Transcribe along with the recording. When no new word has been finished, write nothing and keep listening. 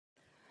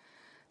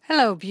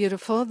Hello,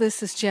 beautiful.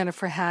 This is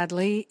Jennifer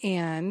Hadley,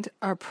 and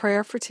our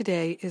prayer for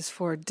today is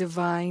for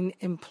divine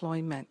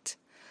employment.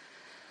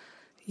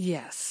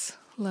 Yes,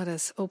 let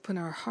us open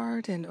our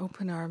heart and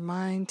open our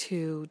mind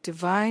to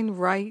divine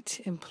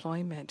right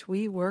employment.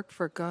 We work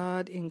for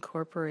God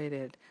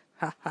Incorporated.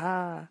 Ha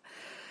ha.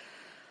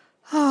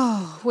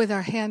 Oh, with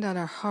our hand on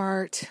our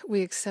heart,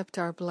 we accept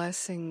our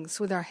blessings.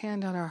 With our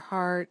hand on our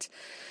heart,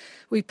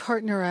 we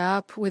partner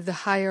up with the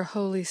higher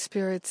Holy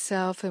Spirit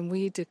self, and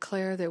we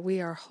declare that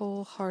we are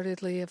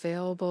wholeheartedly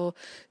available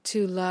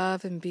to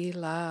love and be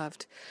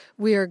loved.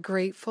 We are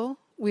grateful.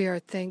 We are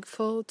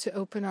thankful to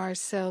open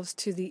ourselves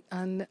to the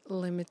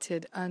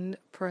unlimited,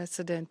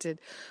 unprecedented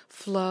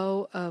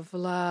flow of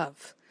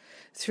love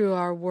through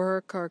our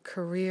work, our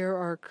career,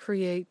 our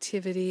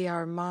creativity,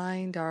 our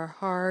mind, our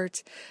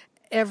heart,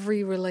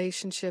 every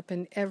relationship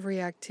and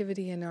every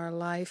activity in our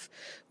life.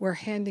 We're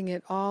handing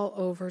it all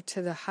over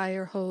to the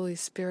higher Holy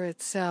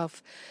Spirit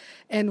self,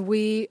 and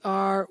we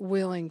are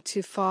willing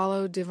to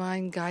follow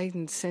divine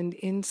guidance and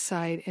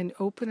insight and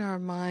open our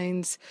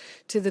minds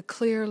to the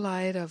clear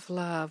light of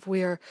love.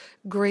 We are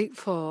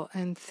grateful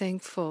and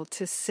thankful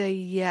to say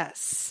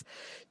yes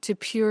to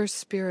pure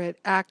spirit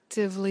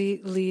actively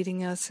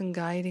leading us and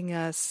guiding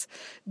us,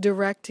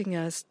 directing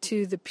us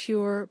to the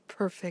pure,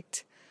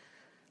 perfect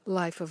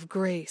life of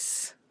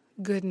grace,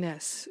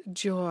 goodness,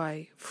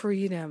 joy,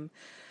 freedom.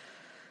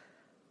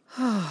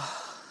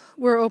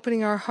 We're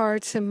opening our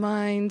hearts and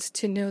minds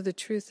to know the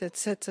truth that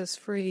sets us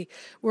free.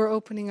 We're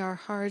opening our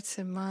hearts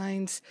and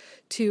minds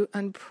to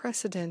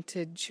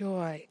unprecedented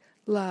joy,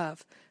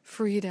 love,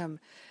 freedom,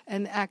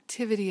 and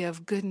activity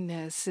of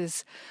goodness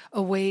is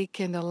awake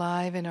and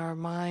alive in our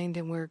mind,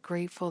 and we're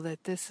grateful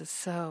that this is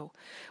so.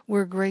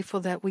 We're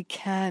grateful that we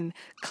can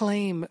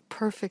claim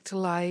perfect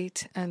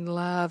light and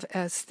love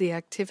as the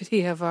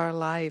activity of our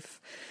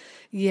life.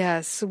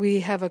 Yes,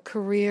 we have a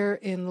career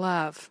in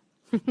love.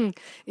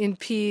 In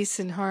peace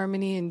and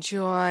harmony and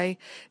joy.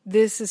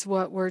 This is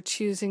what we're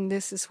choosing.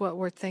 This is what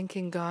we're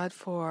thanking God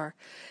for.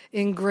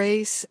 In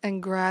grace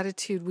and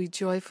gratitude, we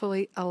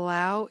joyfully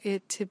allow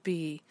it to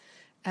be.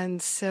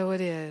 And so it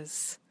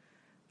is.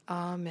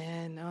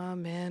 Amen,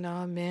 amen,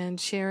 amen.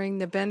 Sharing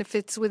the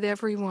benefits with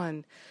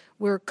everyone.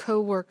 We're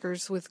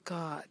co-workers with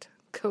God.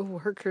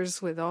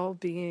 Co-workers with all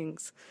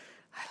beings.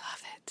 I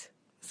love it.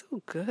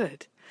 So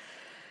good.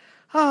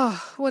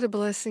 Oh, what a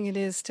blessing it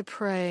is to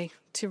pray,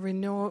 to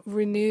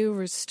renew,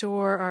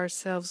 restore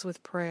ourselves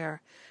with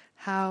prayer.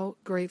 How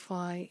grateful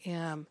I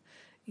am.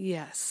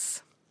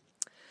 Yes.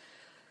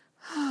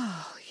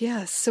 Oh,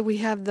 yes. So we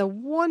have the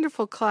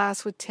wonderful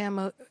class with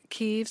Tama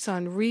Keeves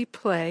on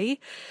replay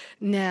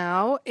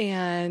now.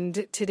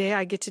 And today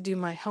I get to do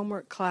my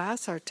homework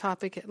class. Our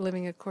topic at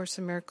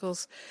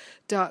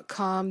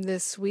livingacourseinmiracles.com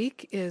this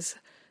week is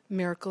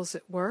miracles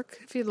at work.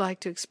 If you'd like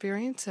to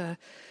experience a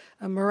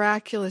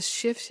miraculous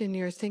shift in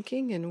your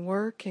thinking and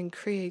work and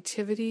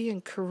creativity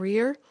and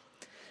career,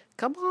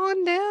 come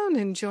on down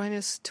and join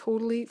us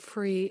totally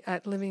free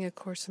at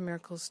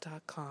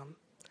livingacourseinmiracles.com.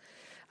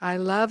 I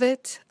love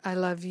it. I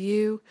love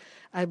you.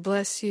 I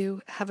bless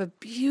you. Have a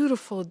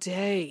beautiful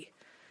day.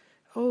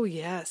 Oh,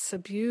 yes, a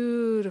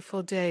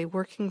beautiful day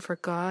working for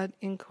God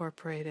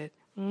Incorporated.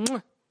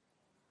 Mwah.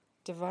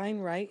 Divine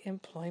right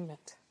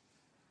employment.